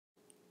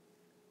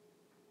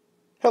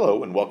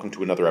Hello and welcome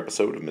to another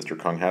episode of Mr.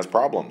 Kung Has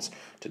Problems.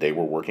 Today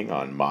we're working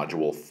on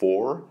Module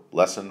 4,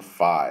 Lesson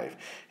 5,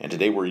 and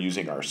today we're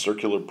using our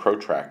circular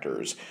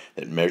protractors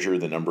that measure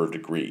the number of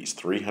degrees,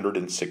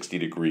 360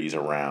 degrees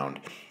around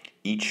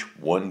each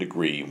 1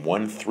 degree,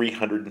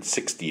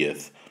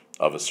 1/360th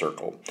of a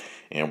circle.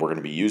 And we're going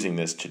to be using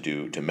this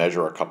to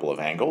measure a couple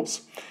of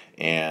angles.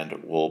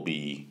 And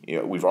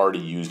we've already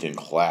used in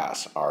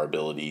class our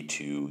ability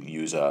to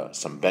use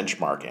some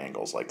benchmark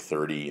angles like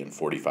 30 and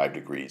 45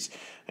 degrees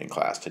in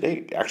class.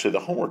 Today, actually, the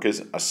homework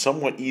is a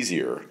somewhat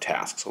easier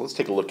task. So let's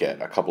take a look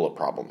at a couple of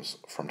problems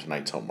from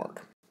tonight's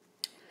homework.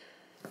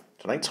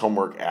 Tonight's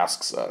homework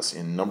asks us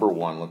in number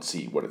 1, let's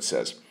see what it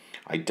says.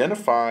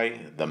 Identify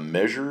the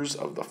measures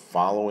of the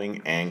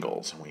following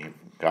angles. We've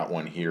got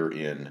one here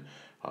in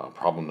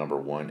problem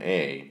number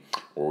 1A,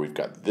 where we've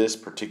got this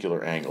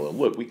particular angle. And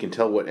look, we can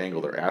tell what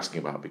angle they're asking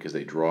about because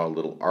they draw a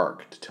little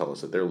arc to tell us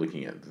that they're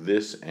looking at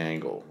this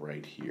angle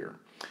right here.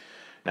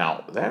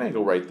 Now, that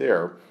angle right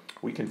there,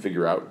 we can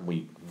figure out,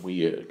 we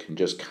can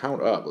just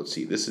count up. Let's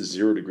see, this is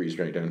 0 degrees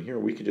right down here.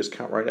 We can just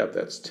count right up.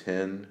 That's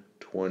 10,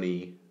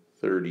 20,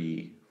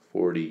 30,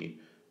 40,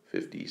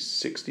 50,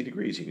 60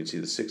 degrees. You can see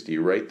the 60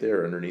 right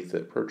there underneath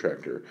that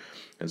protractor.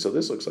 And so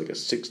this looks like a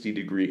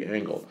 60-degree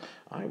angle.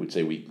 I would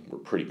say we're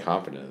pretty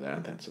confident of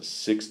that. That's a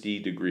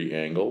 60-degree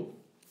angle.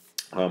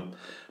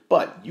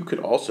 But you could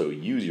also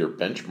use your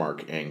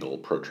benchmark angle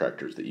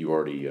protractors that you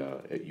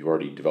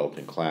already developed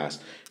in class.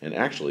 And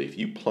actually, if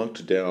you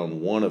plunked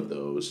down one of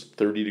those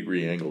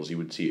 30-degree angles, you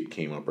would see it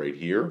came up right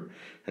here.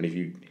 And if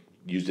you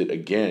used it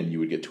again, you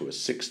would get to a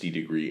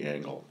 60-degree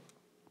angle.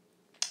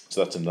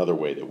 So that's another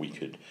way that we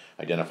could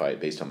identify it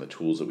based on the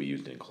tools that we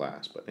used in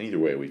class. But either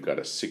way, we've got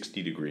a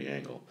 60-degree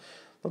angle.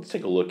 Let's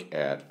take a look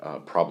at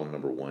problem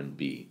number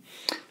 1B.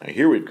 Now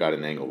here we've got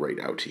an angle right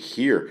out to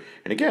here.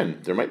 And again,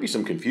 there might be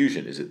some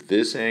confusion. Is it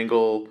this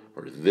angle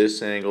or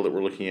this angle that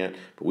we're looking at?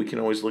 But we can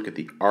always look at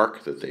the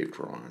arc that they've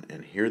drawn.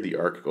 And here the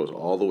arc goes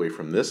all the way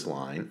from this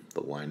line,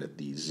 the line at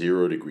the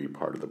 0-degree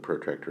part of the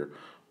protractor,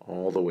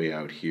 all the way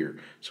out here.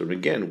 So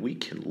again, we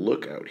can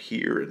look out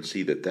here and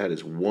see that that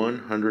is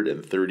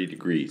 130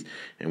 degrees.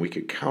 And we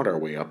could count our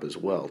way up as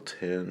well.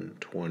 10,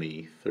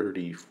 20,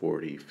 30,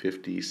 40,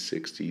 50,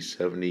 60,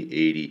 70,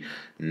 80,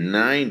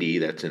 90.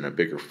 That's in a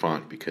bigger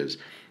font because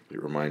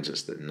it reminds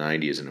us that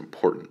 90 is an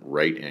important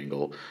right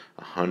angle.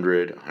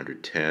 100,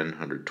 110,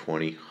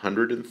 120,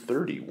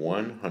 130,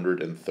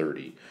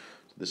 130.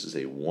 So this is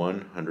a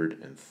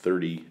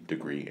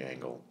 130-degree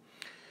angle.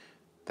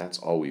 That's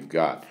all we've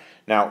got.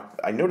 Now,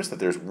 I noticed that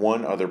there's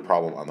one other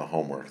problem on the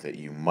homework that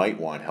you might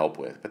want help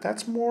with, but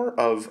that's more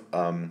of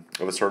a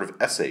sort of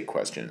essay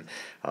question.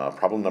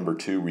 Problem number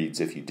 2 reads,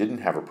 if you didn't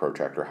have a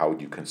protractor, how would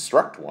you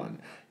construct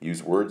one?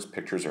 Use words,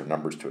 pictures, or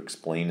numbers to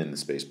explain in the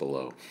space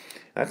below.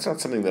 That's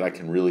not something that I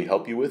can really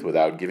help you with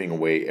without giving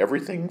away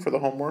everything for the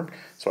homework,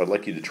 so I'd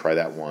like you to try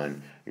that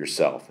one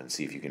yourself and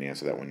see if you can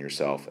answer that one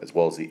yourself, as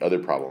well as the other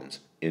problems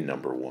in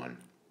number 1.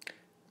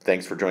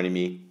 Thanks for joining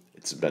me.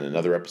 It's been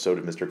another episode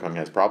of Mr. Kung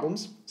Has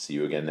Problems. See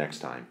you again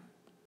next time.